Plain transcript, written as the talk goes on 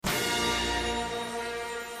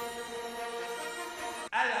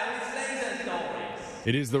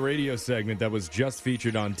It is the radio segment that was just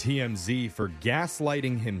featured on TMZ for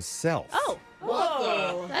gaslighting himself. Oh.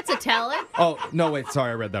 What That's a talent. Oh, no, wait,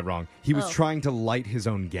 sorry, I read that wrong. He was trying to light his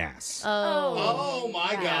own gas. Oh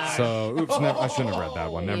my gosh. So, oops, I shouldn't have read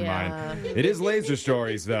that one. Never mind. It is Laser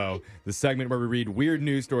Stories, though, the segment where we read weird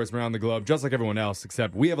news stories from around the globe, just like everyone else,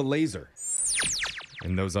 except we have a laser.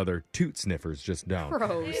 And those other toot sniffers just don't.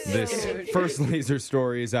 Gross. This first laser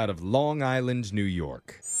story is out of Long Island, New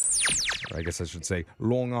York. Or I guch I should say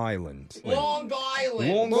Long Island. Long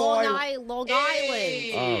Island. Long Island. Long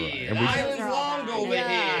Hey, Island. And the island's long over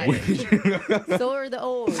Yeah. here. So are the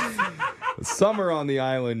O's. Summer on the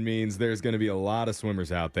island means there's going to be a lot of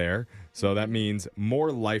swimmers out there. So that means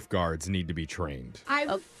more lifeguards need to be trained.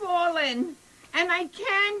 I've fallen, and I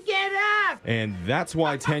can't get up. And that's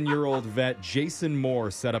why 10-year-old vet Jason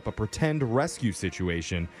Moore set up a pretend rescue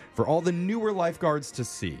situation for all the newer lifeguards to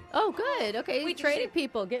see. Oh, good. Okay, Wait, training did you say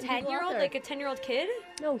people, getting people out 10-year-old, there. like a 10-year-old kid?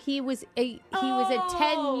 No, he was a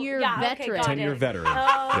 10-year yeah, okay, veteran. got it. 10-year veteran.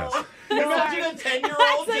 Oh. Yes. Imagine a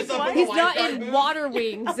 10-year-old like, just up what? in a He's not lifeguard in booth. water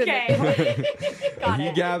wings. Okay. Got He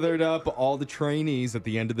it. gathered up all the trainees at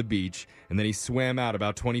the end of the beach, and then he swam out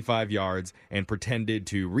about 25 yards and pretended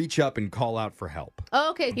to reach up and call out for help.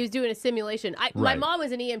 Oh, okay, he was doing a simulation. My Right. mom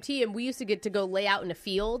was an EMT, and we used to get to go lay out in a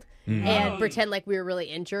field and pretend like we were really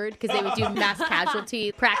injured because they would do mass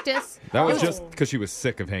casualty practice. That was just because she was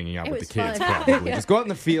sick of hanging out It with the was kids, fun. probably. Just go out in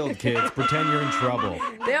the field, kids. Pretend you're in trouble.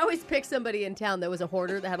 They always pick somebody in town that was a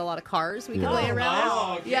hoarder that had a lot of cars we could lay around.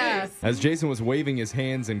 Oh, Yeah. As Jason was waving his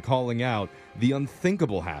hands and calling out, the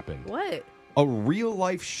unthinkable happened. What? A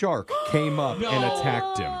real-life shark came up and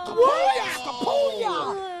attacked him.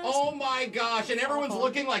 Oh my gosh, and everyone's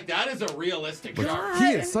looking like that is a realistic shark.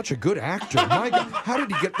 He is such a good actor. My God, how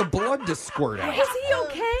did he get the blood to squirt out? Is he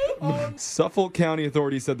okay? Suffolk County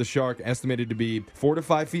authorities said the shark, estimated to be 4 to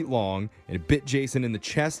 5 feet long, and it bit Jason in the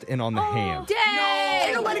chest and on the hand.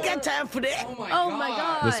 Dang! Nobody got time for that. Oh my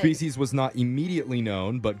God. The species was not immediately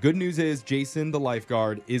known, but good news is Jason, the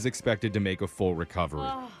lifeguard, is expected to make a full recovery.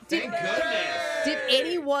 Thank goodness. Did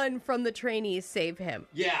anyone from the trainees save him?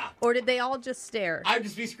 Yeah. Or did they all just stare? I'd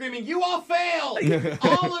just be screaming, you all failed!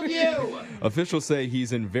 All of you! Officials say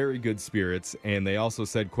he's in very good spirits, and they also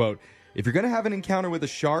said, quote, if you're going to have an encounter with a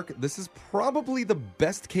shark, this is probably the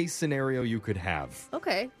best case scenario you could have.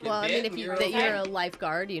 Okay. Well, I bit mean, if and you, you're that okay. you're a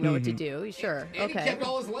lifeguard, you know what to do. Sure. And he Okay. kept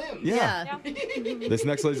all his limbs. Yeah. This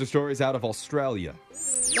next laser story is out of Australia.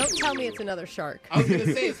 Don't tell me it's another shark. I was going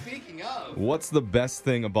to say, speaking of, What's the best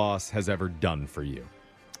thing a boss has ever done for you?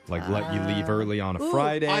 Like let you leave early on a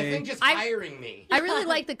Friday? I think just hiring me. I really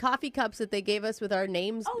like the coffee cups that they gave us with our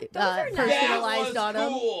names Oh, those are nice. personalized That on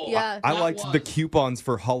them. was cool. Yeah. I That liked was. the coupons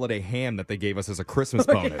for holiday ham that they gave us as a Christmas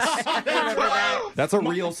bonus. That's a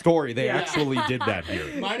real story. They actually did that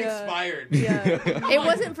here. Mine expired. It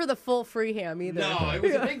wasn't for the full free ham either. No, it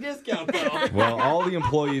was a big discount, though. Well, all the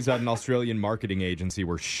employees at an Australian marketing agency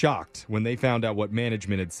were shocked when they found out what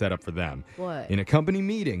management had set up for them. What? In a company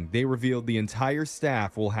meeting, they revealed the entire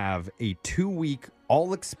staff will have a 2-week,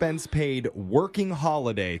 all expense paid working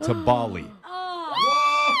holiday to Bali.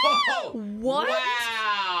 Whoa! What?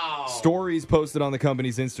 Wow! Stories posted on the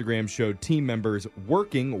company's Instagram showed team members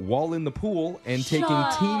working while in the pool and taking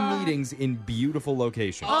team meetings in beautiful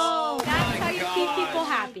locations. Oh, that's how you God. keep people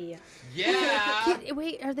happy. Yeah!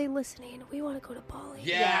 Wait, are they listening? We want to go to Bali.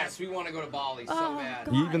 Yes, we want to go to Bali so bad.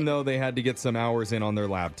 God. Even though they had to get some hours in on their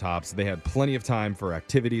laptops, they had plenty of time for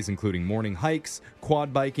activities including morning hikes,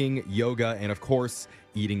 quad biking, yoga, and of course,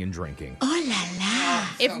 eating and drinking.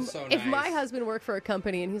 Sounds so If my nice. husband worked for a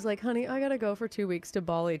company and he's like, honey, I got to go for 2 weeks to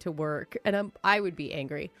Bali to work, and I would be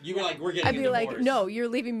angry. You were like, we're getting I'd be a like, divorce. no, you're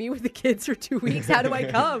leaving me with the kids for 2 weeks. How do I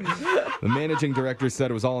come? The managing director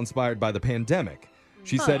said it was all inspired by the pandemic.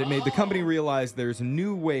 She said it made the company realize there's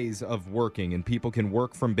new ways of working and people can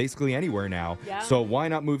work from basically anywhere now. Yeah. So why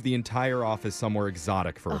not move the entire office somewhere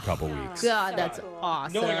exotic for a couple weeks? God, that's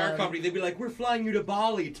awesome. Knowing our company, they'd be like, we're flying you to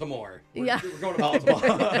Bali tomorrow. Yeah. We're going to Bali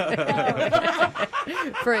tomorrow.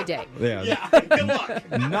 For a day. Yeah. Yeah, good luck.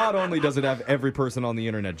 Not only does it have every person on the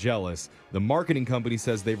internet jealous, the marketing company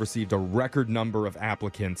says they've received a record number of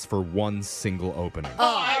applicants for one single opening.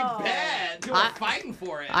 I bet. People are fighting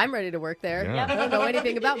for it. I'm ready to work there. Yeah. I don't know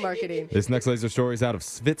anything about marketing. This next laser story is out of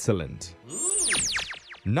Switzerland.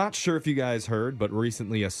 Not sure if you guys heard, but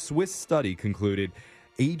recently a Swiss study concluded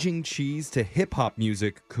aging cheese to hip-hop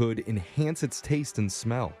music could enhance its taste and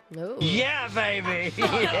smell. Ooh. Yeah, baby.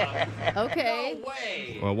 Okay. No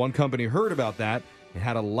way. Well, one company heard about that and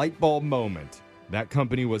had a light bulb moment. That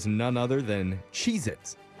company was none other than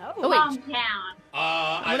Cheez-It. Oh, wait.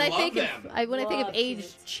 I When I love think them. when I think of Love aged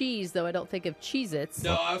Cheez-Its. cheese, though, I don't think of Cheez-Its.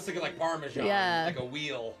 No, I was thinking like Parmesan, Yeah. like a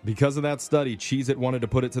wheel. Because of that study, Cheez-It wanted to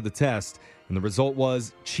put it to the test, and the result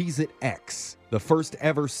was Cheez-It X, the first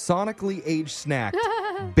ever sonically aged snack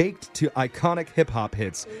baked to iconic hip-hop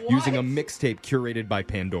hits using a mixtape curated by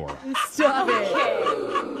Pandora. Stop it.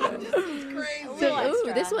 Crazy. So,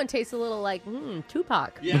 extra. this one tastes a little like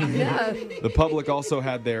Tupac. Yeah. Yeah. The public also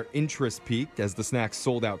had their interest piqued as the snacks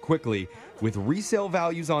sold out quickly, with resale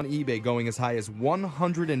values on eBay going as high as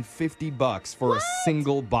 $150 for a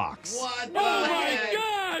single box. What the heck?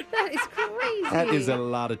 That is crazy. That is a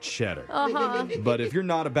lot of cheddar. Uh-huh. But if you're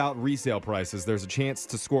not about resale prices, there's a chance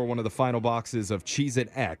to score one of the final boxes of Cheez-It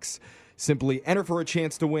X. Simply enter for a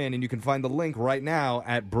chance to win, and you can find the link right now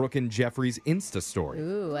at Brooke and Jeffrey's Insta story.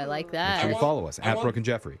 Ooh, I like Make that. sure you follow us I at want- Brooke and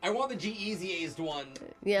Jeffrey. I want the G-Easy's one.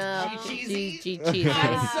 Yeah. Cheesy? Cheesy.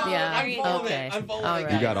 I'm so, Yeah. I'm full of Okay. it. I'm full of All it,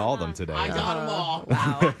 right. You guys. got all of them today. I got them all.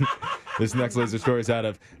 Wow. This next laser story is out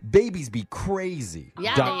of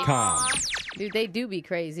babiesbecrazy.com. Dude, they do be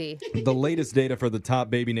crazy. The latest data for the top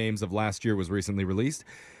baby names of last year was recently released.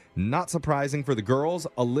 Not surprising for the girls,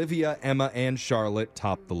 Olivia, Emma, and Charlotte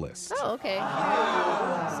topped the list. Oh, okay.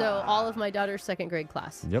 So all of my daughter's second grade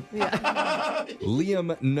class. Yep. Yeah.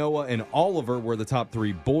 Liam, Noah, and Oliver were the top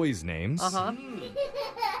 3 boys' names. Uh-huh.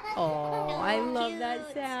 Oh, I love that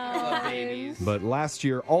Love sound. babies. But last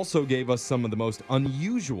year also gave us some of the most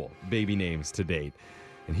unusual baby names to date.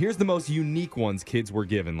 And here's the most unique ones kids were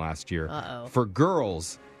given last year. Uh-oh. For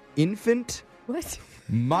girls, infant, What?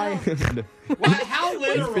 my... What? How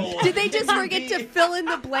literal? Did they just can you forget to be? fill in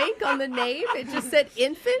the blank on the name? It just said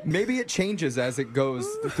infant? Maybe it changes as it goes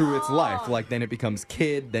through its life. Like then it becomes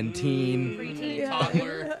kid, then teen, Preteen,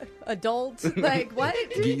 toddler. Adult? Like, what?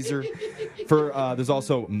 geezer. For there's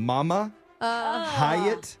also Mama,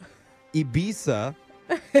 Hyatt, Ibiza,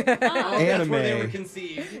 That's where they were Anime,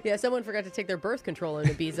 conceived. Yeah, someone forgot to take their birth control in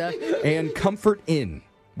Ibiza. and Comfort Inn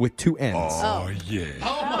with 2 N's. Oh,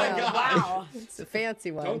 Oh my god. Wow. it's a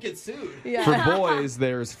fancy one. Don't get sued. Yeah. For boys,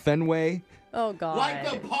 there's Fenway, Oh, God. Like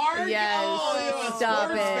the park? Yes, Oh, you're a stop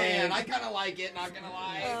sports it. fan. I kind of like it, not gonna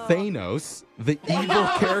lie. Thanos, the evil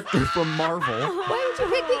character from Marvel. Why did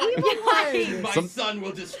you pick the evil one? My son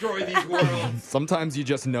will destroy these worlds. Sometimes you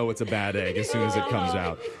just know it's a bad egg as soon as it comes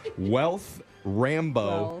out. Wealth,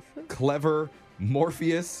 Rambo, Wealth. Clever,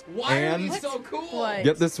 Morpheus, Why are and you so cool? What?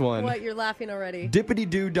 get this one, What? You're laughing already. Dippity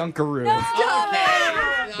Doo Dunkaroo.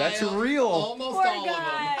 Okay. That's I- real. Almost Poor all of them.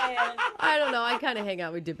 guy. I don't know. I kind of hang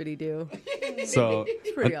out with Dippity Doo. So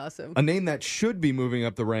It's pretty awesome. a name that should be moving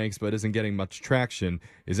up the ranks but isn't getting much traction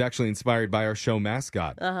is actually inspired by our show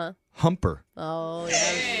mascot, Humper. Oh, yeah.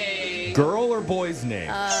 Hey. Girl or boy's name?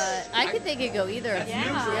 I could think it'd go either.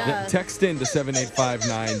 Yeah. Text in to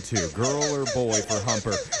 78592. Girl or boy for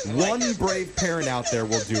Humper. One brave parent out there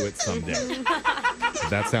will do it someday.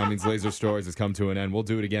 That sound means Laser Stories has come to an end. We'll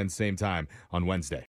do it again same time on Wednesday.